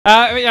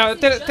Yeah,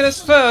 tell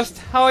us first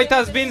how it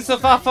has been so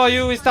far for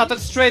you. We started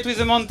straight with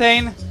the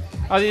mountain.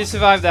 How did you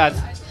survive that?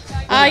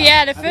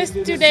 Yeah, the first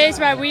 2 days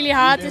were really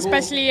hard,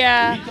 especially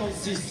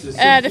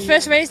the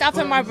first race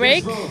after my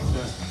break.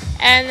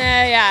 And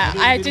yeah,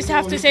 I just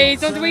have to say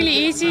it's not really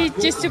easy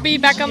just to be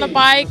back on the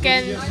bike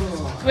and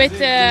with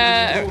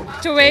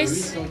to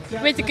race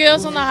with the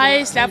girls on the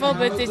highest level,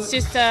 but it's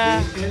just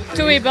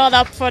to rebuild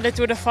up for the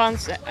Tour de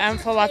France and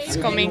for what's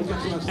coming.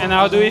 And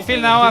how do you feel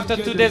now after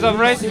 2 days of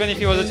race, even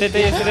if it was a TT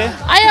yesterday?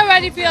 I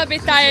already feel a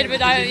bit tired,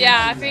 but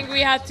I think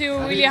we had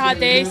 2 really hard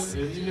days.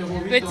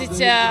 But it's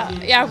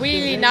yeah,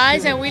 really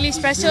nice and really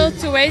special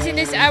to race in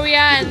this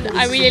area, and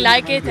I really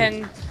like it.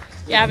 And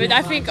yeah, but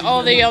I think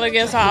all the other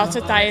girls are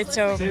also tired,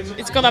 so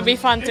it's gonna be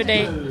fun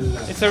today.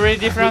 It's a really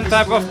different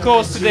type of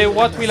course today.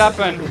 What will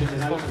happen?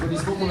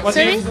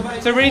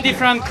 It's a really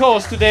different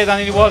course today than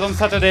it was on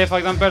Saturday, for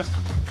example.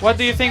 What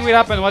do you think will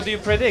happen? What do you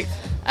predict?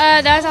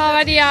 There's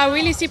already a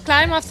really steep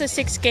climb after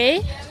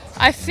 6K.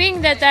 I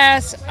think that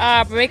there's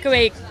a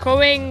breakaway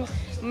going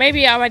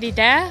maybe already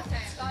there.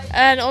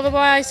 And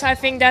otherwise, I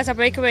think there's a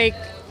breakaway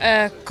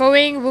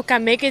going who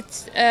can make it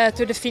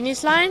to the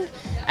finish line.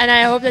 And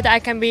I hope that I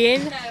can be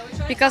in,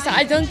 because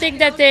I don't think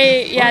that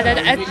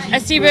that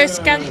achievers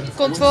can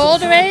control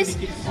the race.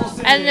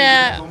 And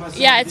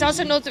yeah, it's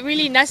also not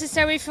really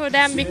necessary for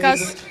them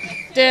because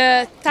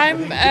the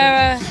time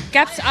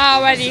gaps are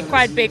already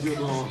quite big.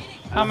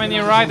 How many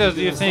riders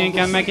do you think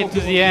can make it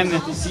to the end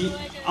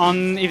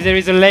if there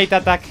is a late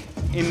attack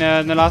in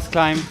the last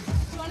climb?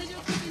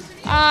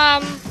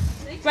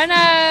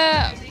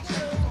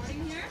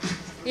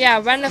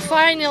 When the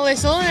final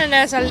is on and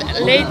there's a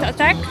late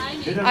attack,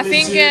 I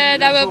think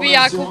there will be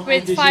a group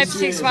with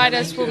 5-6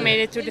 riders who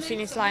made it to the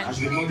finish line.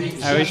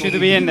 I wish you to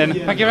be in then.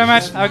 Thank you very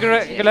much. Have a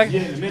good luck.